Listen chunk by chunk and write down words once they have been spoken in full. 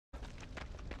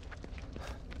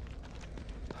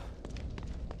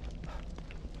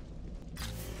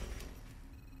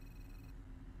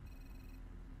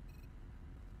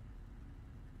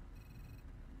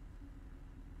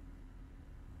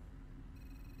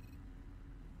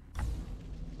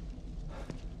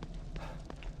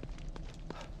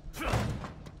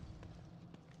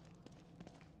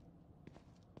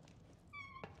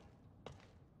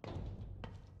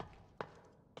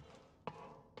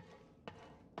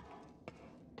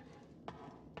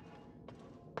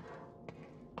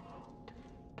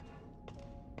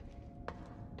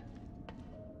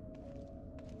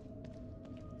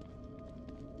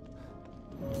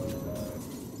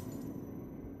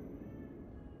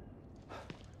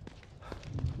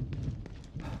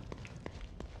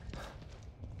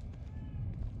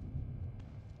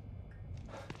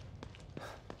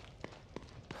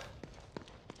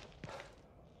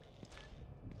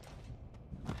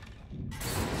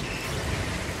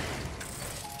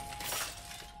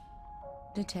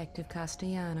Detective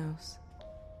Castellanos.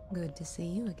 Good to see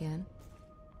you again.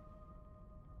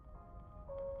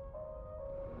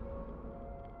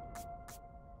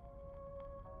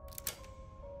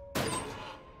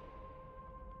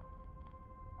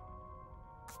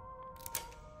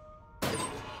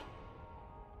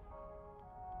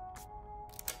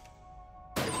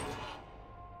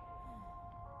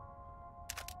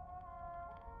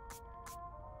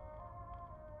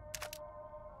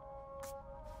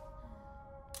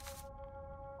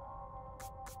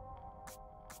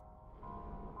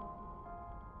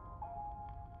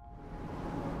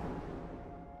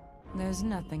 There's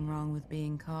nothing wrong with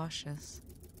being cautious,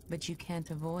 but you can't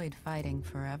avoid fighting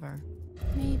forever.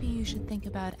 Maybe you should think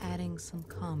about adding some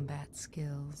combat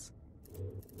skills.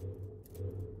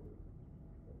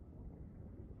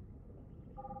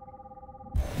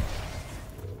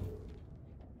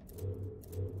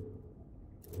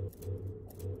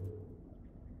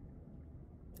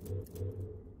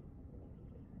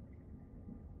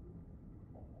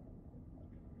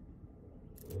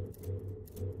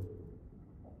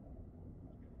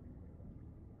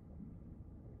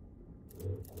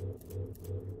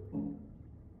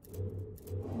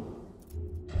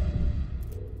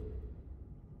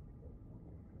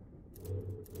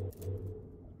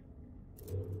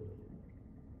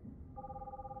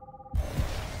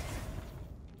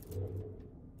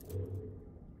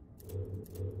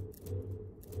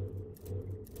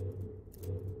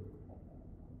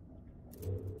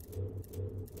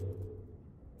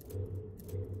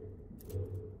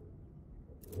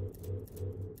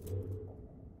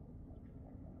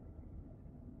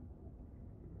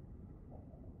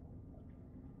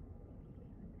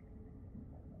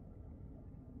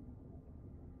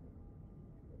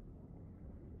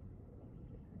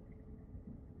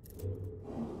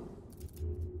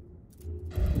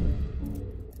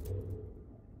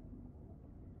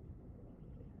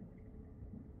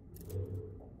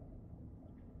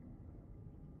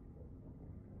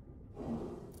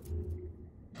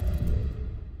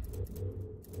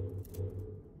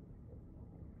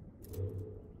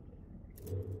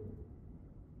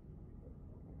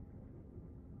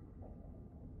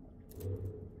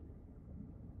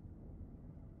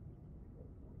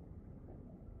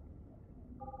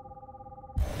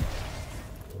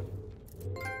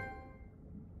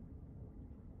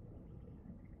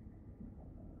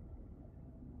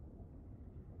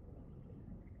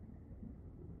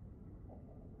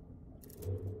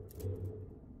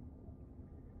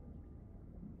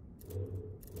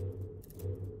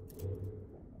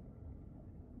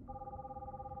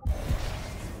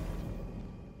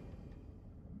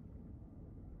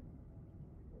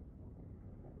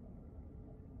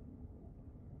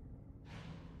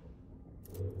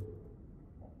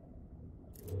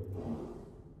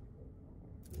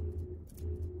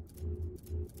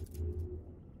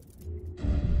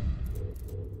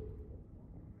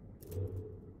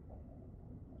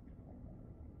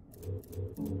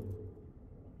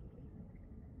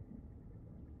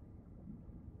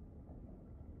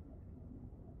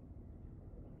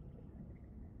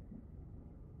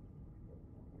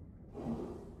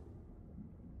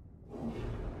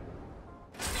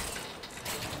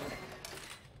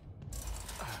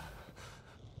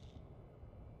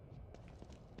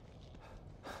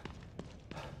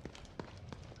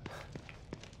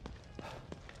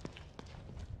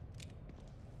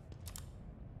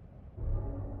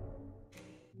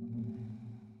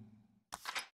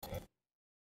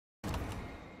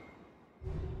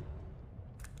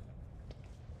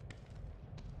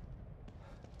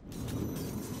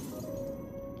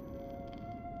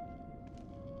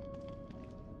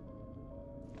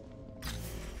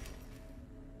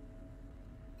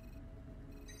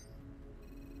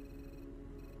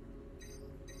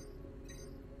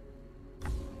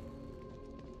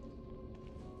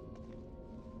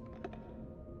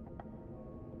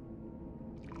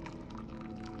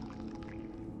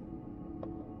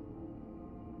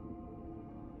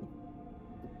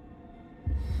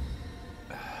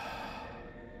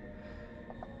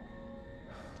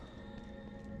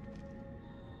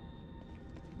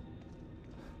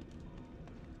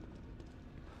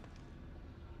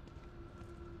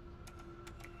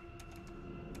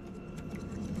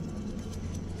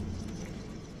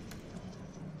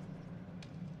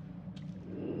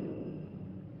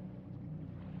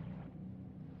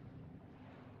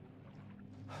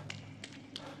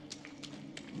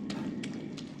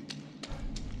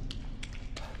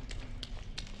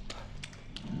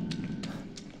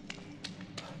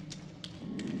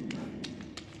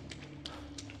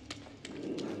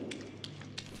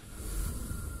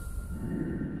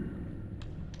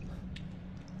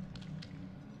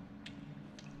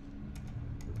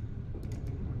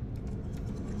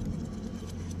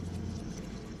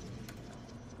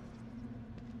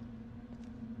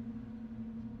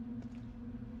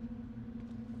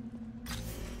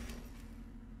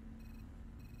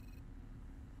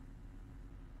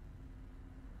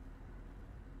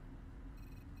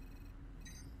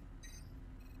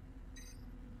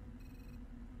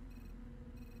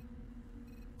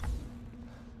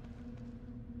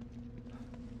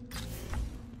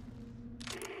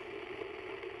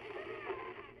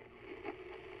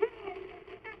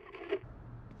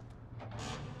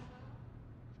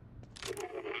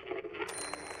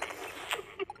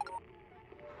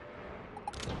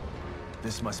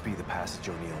 This must be the passage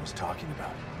O'Neill was talking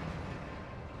about.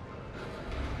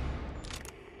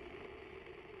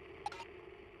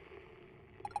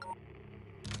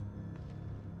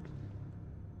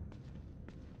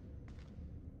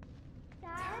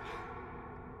 Dad?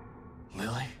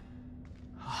 Lily?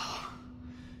 Oh,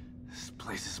 this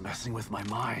place is messing with my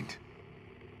mind.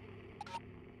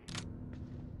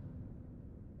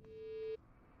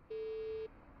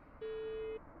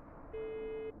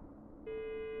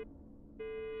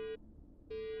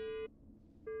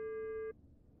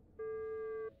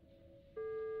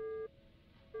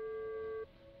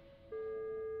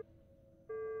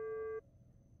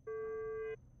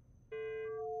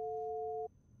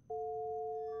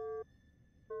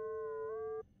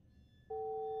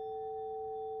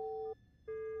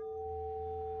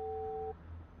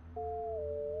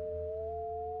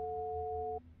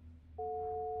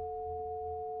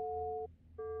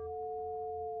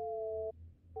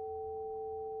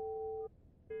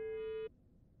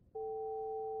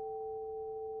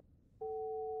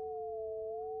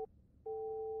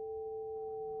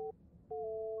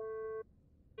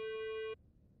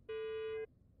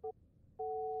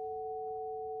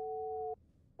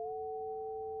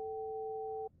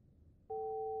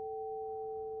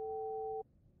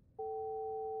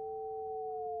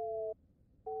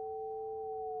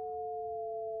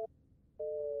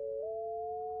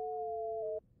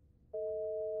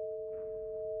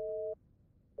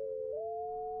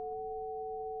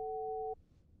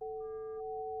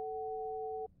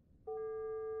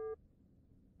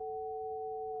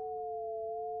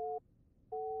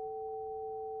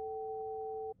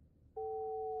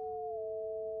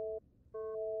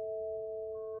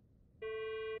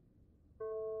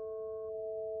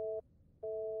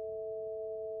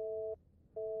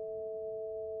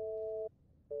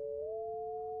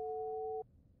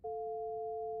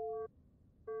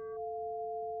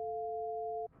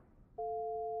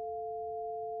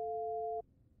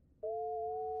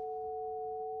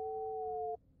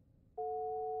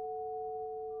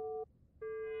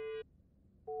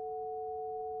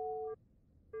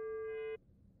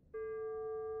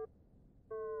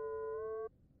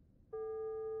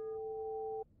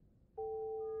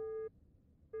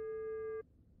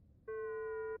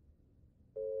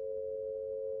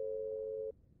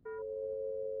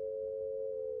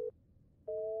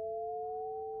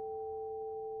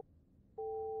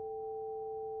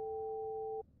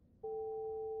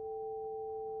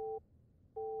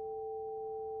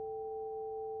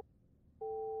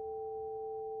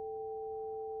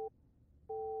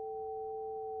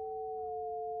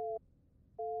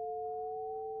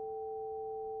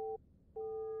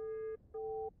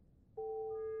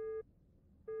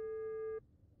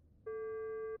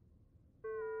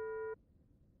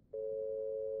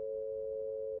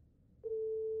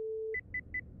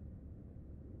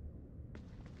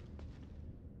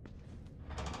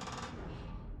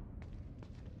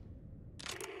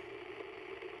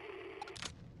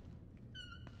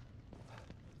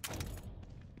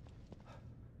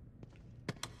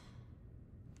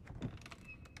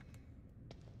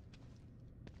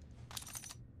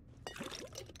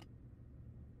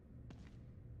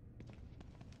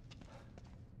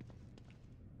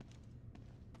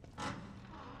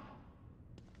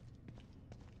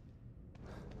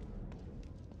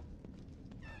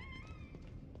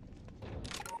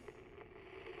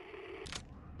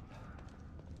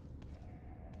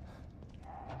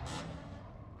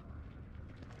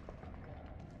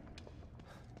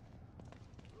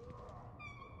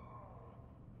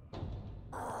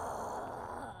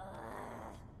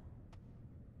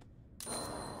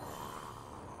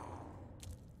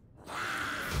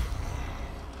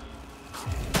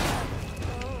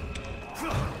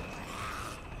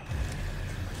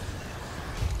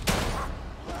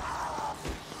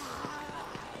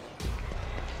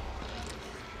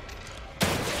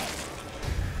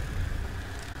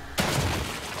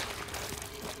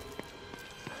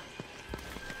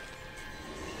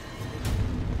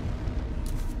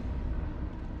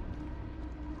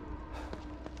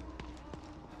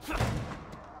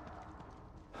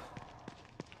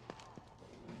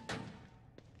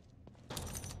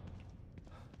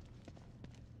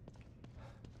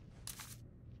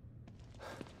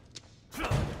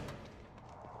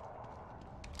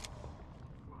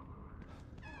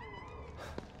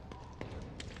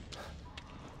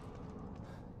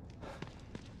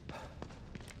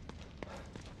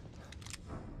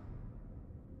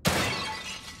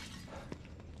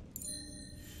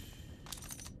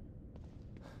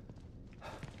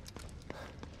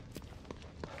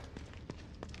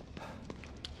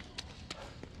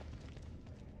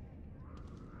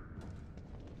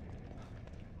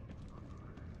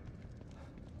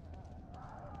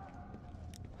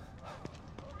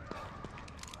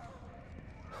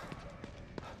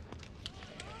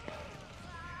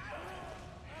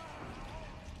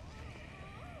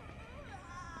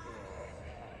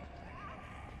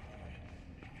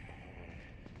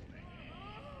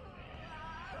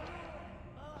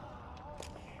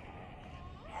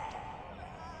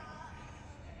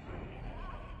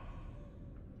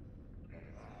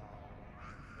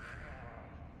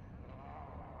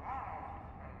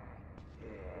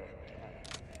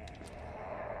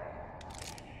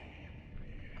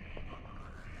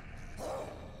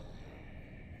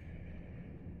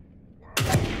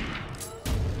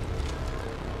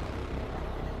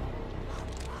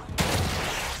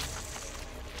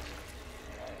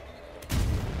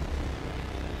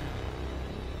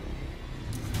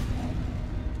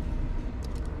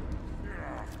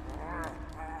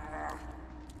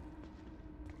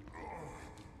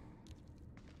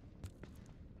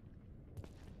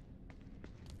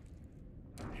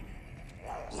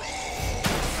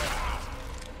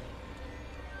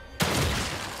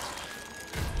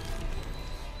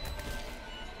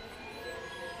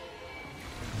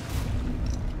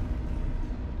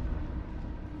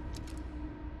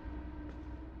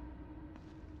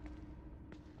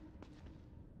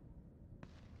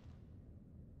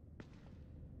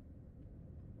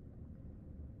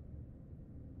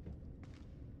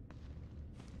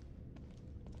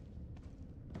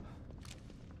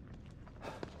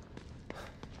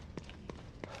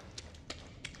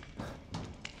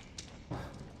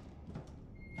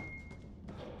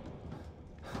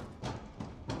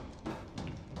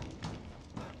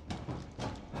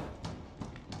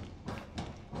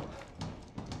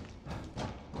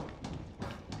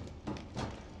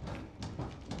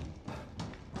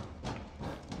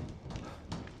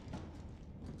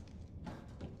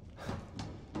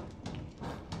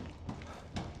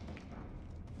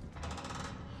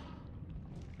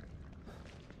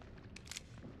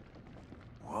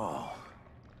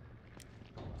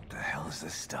 is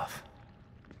this stuff?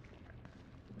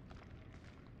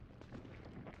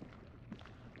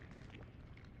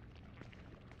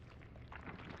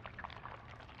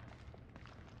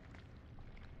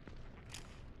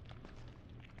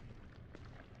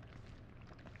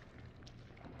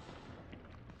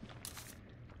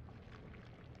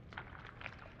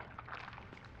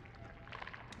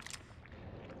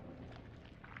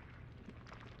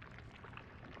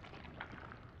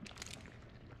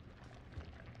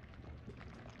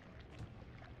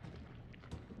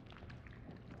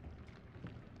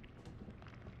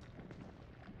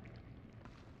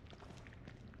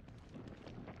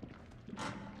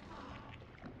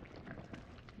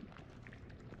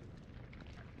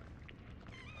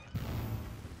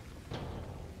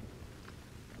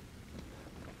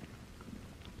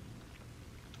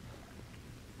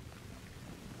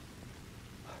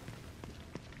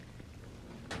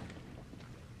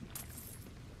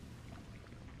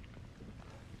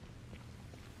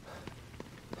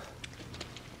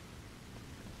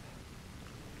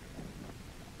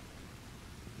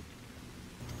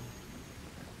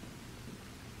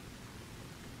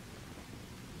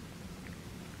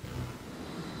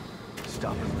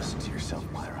 Stop and listen to yourself,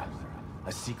 Myra.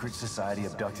 A secret society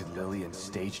abducted Lily and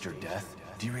staged her death?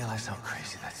 Do you realize how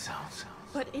crazy that sounds?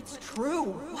 But it's true.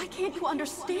 Why can't you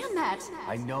understand that?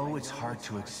 I know it's hard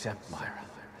to accept, Myra.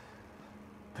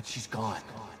 But she's gone.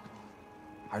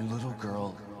 Our little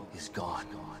girl is gone.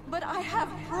 But I have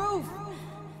proof.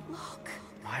 Look.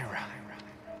 Myra,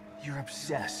 you're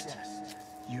obsessed.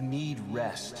 You need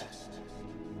rest.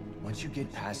 Once you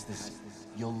get past this,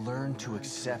 you'll learn to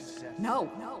accept.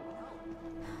 No.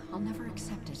 I'll never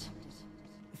accept it.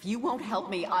 If you won't help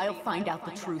me, I'll find out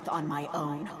the truth on my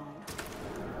own.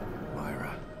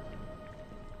 Myra.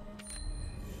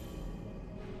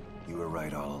 You were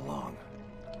right all along.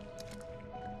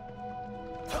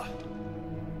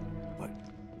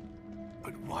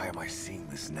 But why am I seeing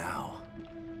this now?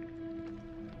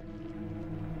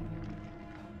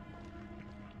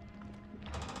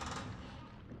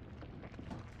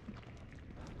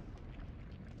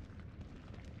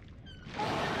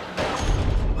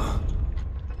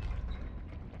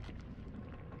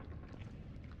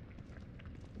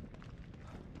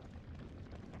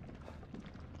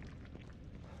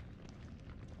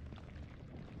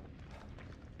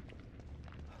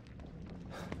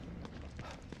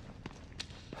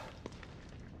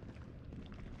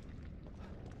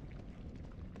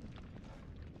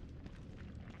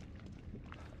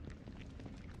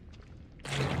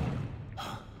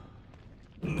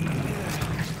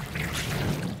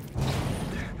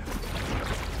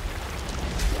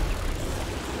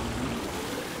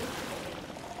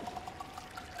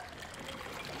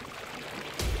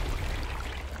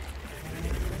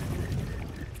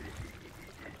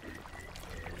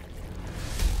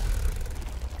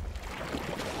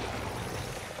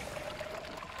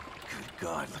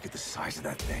 God, look at the size of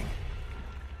that thing.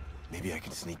 Maybe I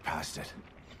can sneak past it.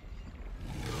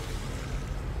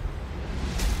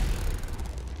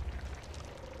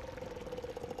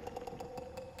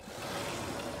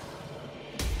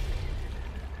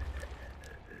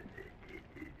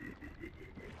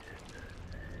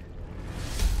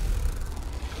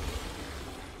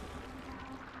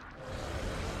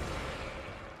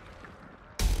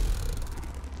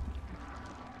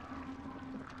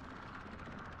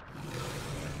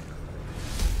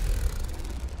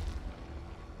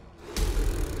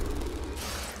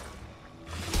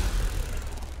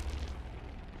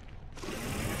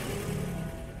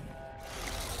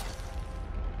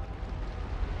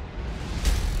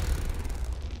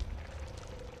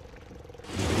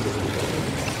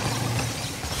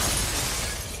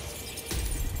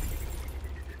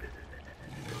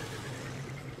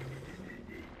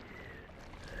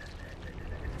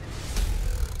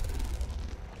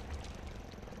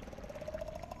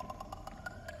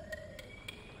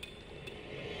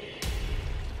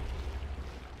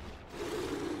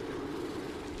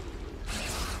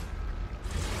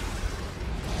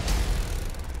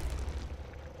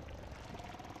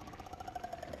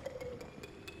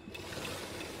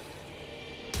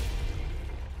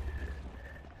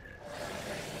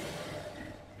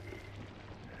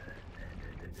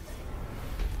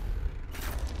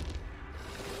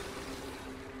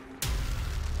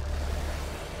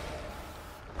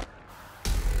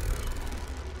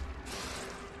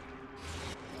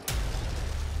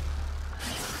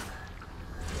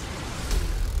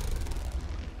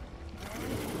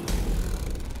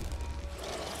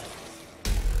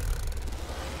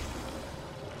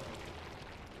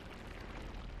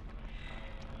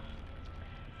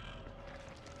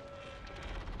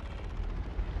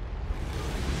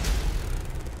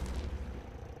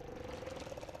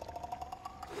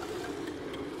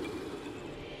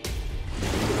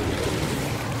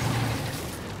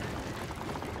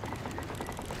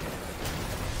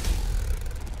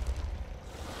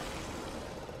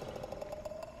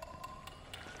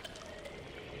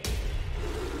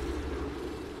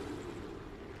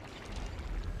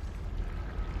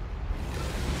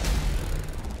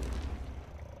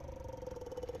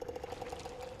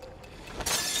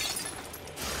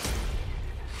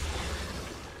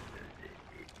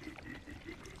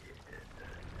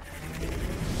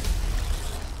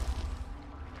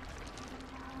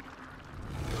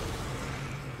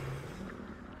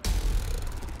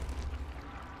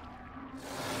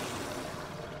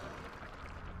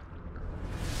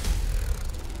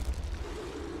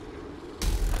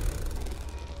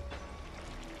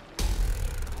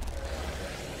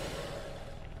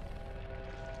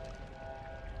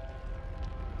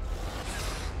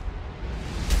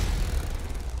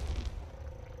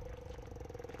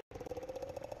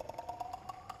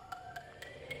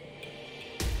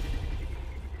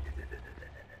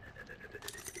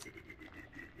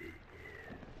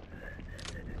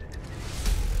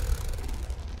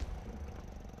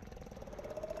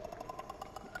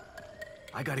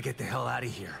 I gotta get the hell out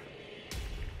of here.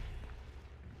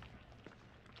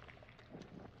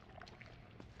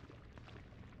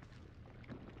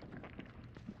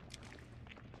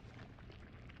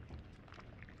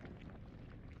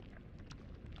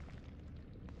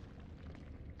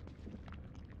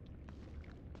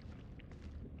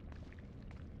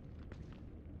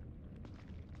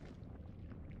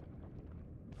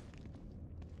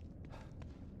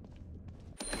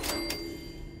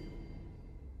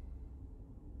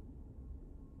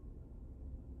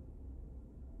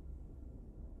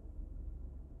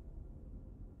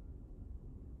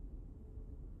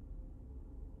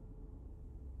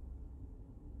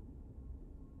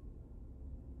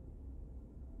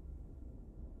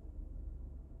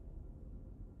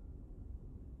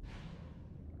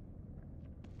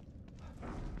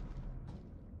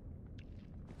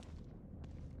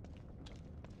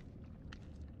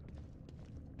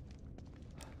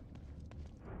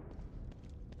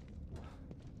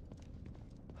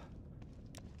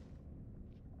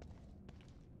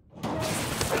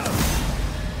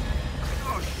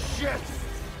 Shit!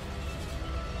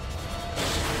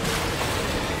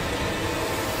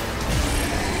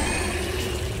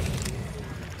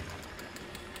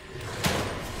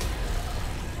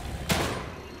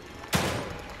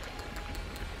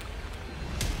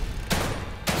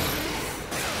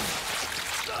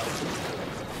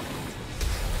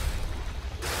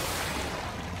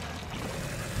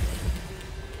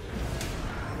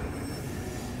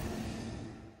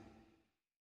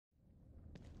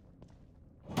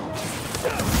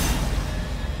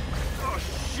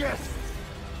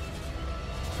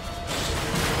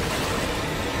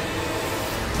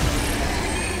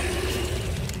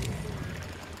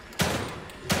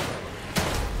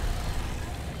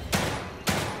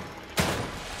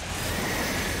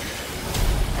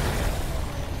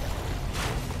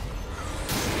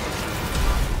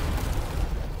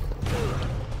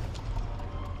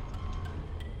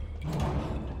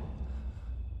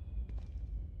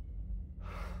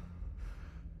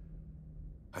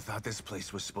 I thought this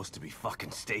place was supposed to be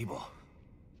fucking stable.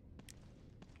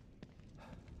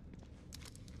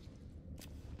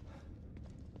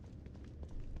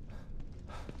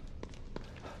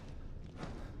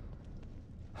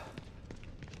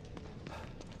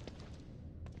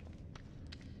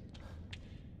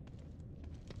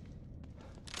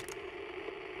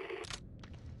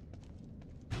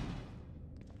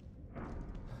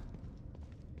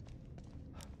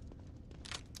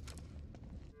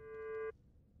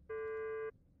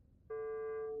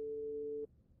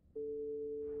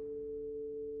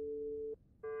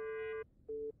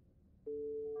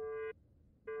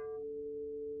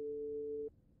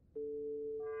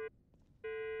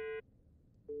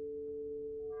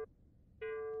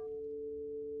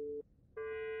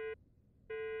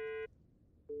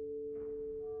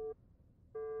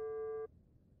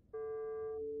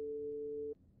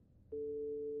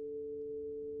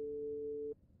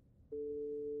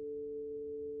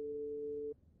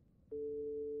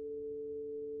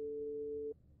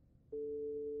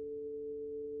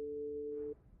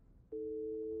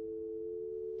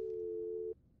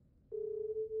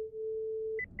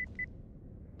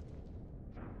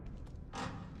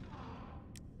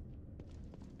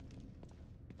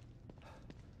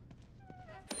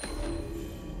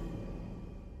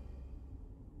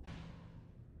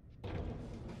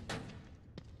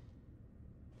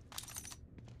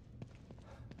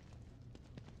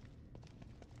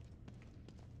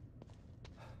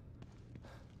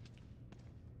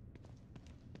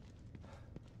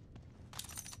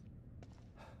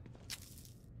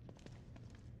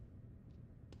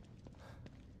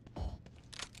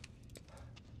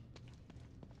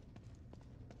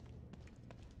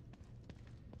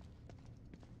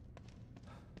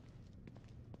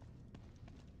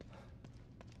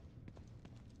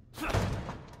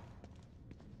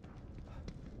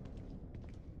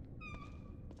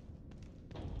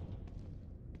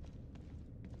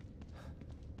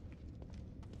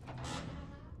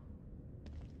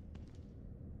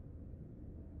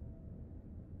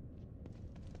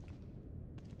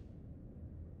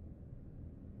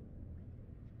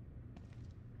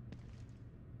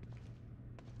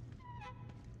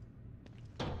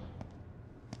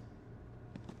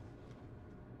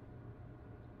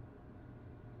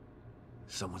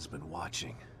 Someone's been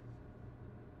watching.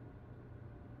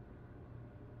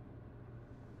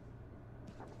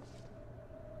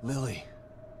 Lily.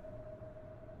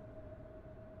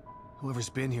 Whoever's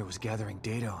been here was gathering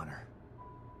data on her.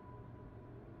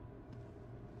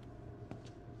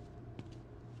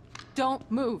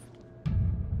 Don't move.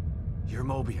 You're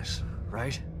Mobius,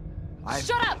 right?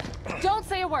 Shut up! Don't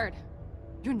say a word!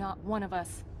 You're not one of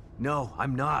us. No,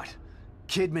 I'm not.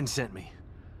 Kidman sent me.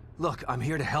 Look, I'm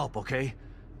here to help, okay?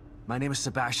 My name is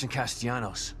Sebastian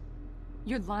Castellanos.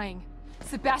 You're lying.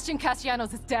 Sebastian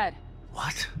Castellanos is dead.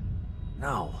 What?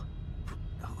 No.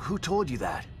 Who told you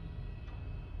that?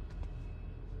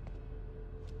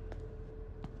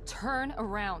 Turn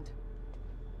around.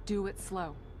 Do it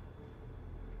slow.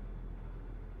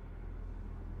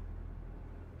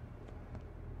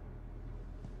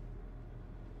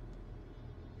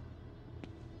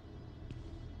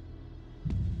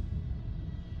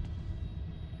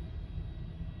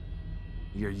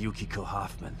 You're Yukiko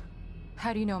Hoffman.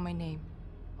 How do you know my name?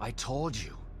 I told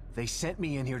you. They sent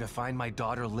me in here to find my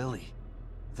daughter Lily.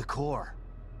 The core.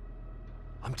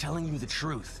 I'm telling you the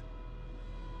truth.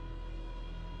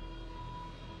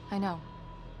 I know.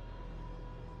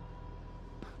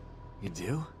 You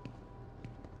do?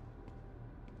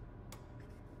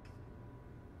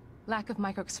 Lack of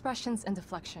microexpressions and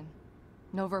deflection.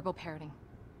 No verbal parroting.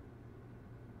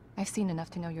 I've seen enough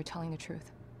to know you're telling the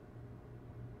truth.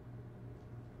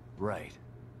 Right.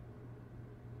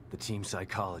 The team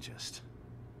psychologist.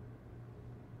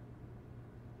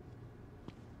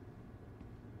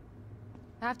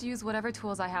 I have to use whatever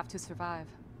tools I have to survive.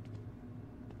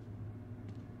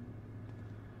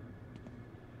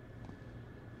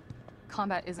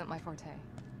 Combat isn't my forte.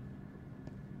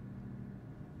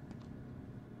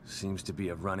 Seems to be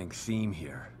a running theme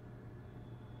here.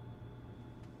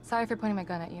 Sorry for pointing my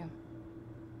gun at you.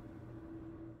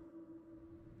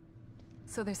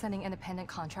 So they're sending independent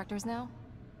contractors now?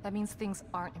 That means things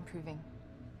aren't improving.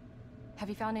 Have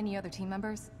you found any other team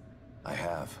members? I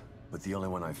have, but the only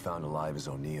one I've found alive is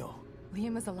O'Neill.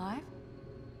 Liam is alive?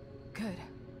 Good.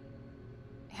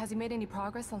 Has he made any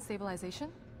progress on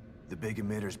stabilization? The big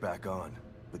emitter's back on,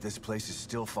 but this place is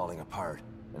still falling apart,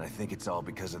 and I think it's all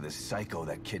because of this psycho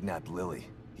that kidnapped Lily.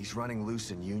 He's running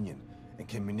loose in Union, and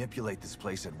can manipulate this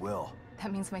place at will.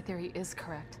 That means my theory is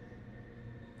correct.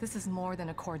 This is more than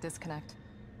a core disconnect.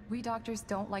 We doctors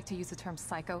don't like to use the term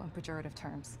psycho in pejorative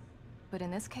terms. But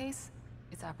in this case,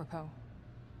 it's apropos.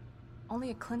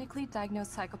 Only a clinically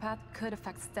diagnosed psychopath could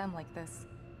affect STEM like this.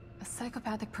 A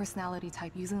psychopathic personality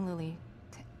type using Lily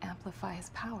to amplify his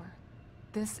power.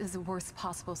 This is the worst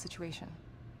possible situation.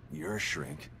 You're a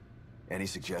shrink. Any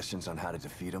suggestions on how to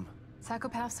defeat him?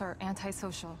 Psychopaths are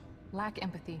antisocial, lack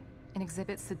empathy, and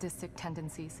exhibit sadistic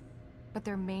tendencies. But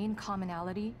their main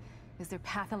commonality is their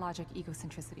pathologic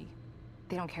egocentricity.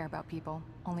 They don't care about people,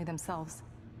 only themselves.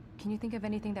 Can you think of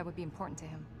anything that would be important to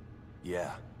him?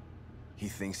 Yeah. He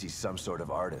thinks he's some sort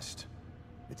of artist.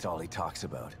 It's all he talks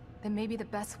about. Then maybe the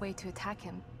best way to attack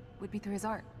him would be through his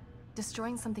art.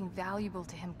 Destroying something valuable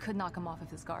to him could knock him off of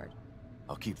his guard.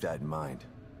 I'll keep that in mind.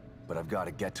 But I've got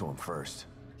to get to him first.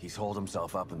 He's holed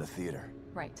himself up in the theater.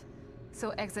 Right. So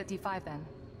exit D5 then.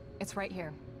 It's right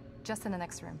here, just in the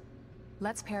next room.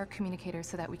 Let's pair communicators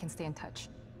so that we can stay in touch.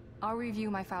 I'll review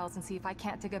my files and see if I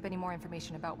can't dig up any more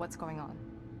information about what's going on.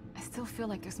 I still feel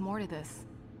like there's more to this.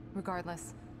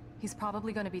 Regardless, he's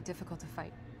probably going to be difficult to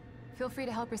fight. Feel free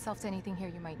to help yourself to anything here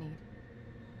you might need.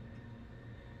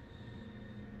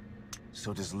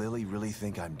 So does Lily really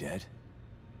think I'm dead?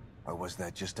 Or was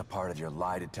that just a part of your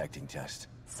lie detecting test?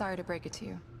 Sorry to break it to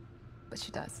you, but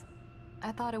she does.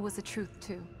 I thought it was the truth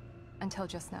too, until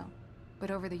just now.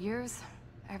 But over the years,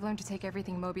 I've learned to take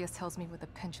everything Mobius tells me with a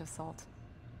pinch of salt.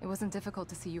 It wasn't difficult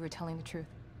to see you were telling the truth.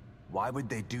 Why would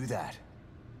they do that?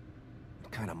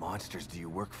 What kind of monsters do you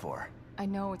work for? I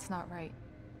know it's not right.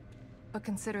 But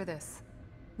consider this.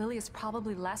 Lily is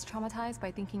probably less traumatized by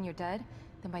thinking you're dead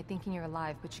than by thinking you're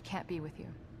alive, but she can't be with you.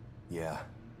 Yeah,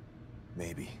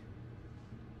 maybe.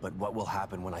 But what will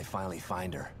happen when I finally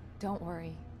find her? Don't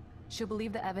worry. She'll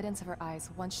believe the evidence of her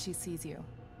eyes once she sees you.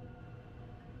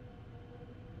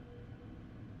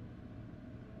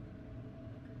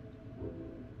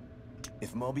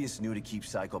 If Mobius knew to keep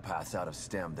psychopaths out of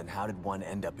STEM, then how did one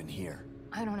end up in here?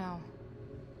 I don't know.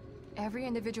 Every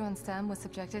individual in STEM was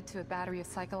subjected to a battery of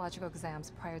psychological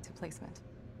exams prior to placement.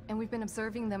 And we've been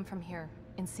observing them from here,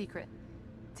 in secret,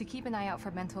 to keep an eye out for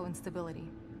mental instability.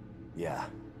 Yeah,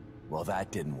 well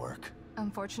that didn't work.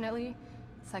 Unfortunately,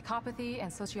 psychopathy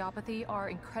and sociopathy are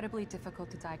incredibly difficult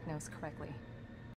to diagnose correctly.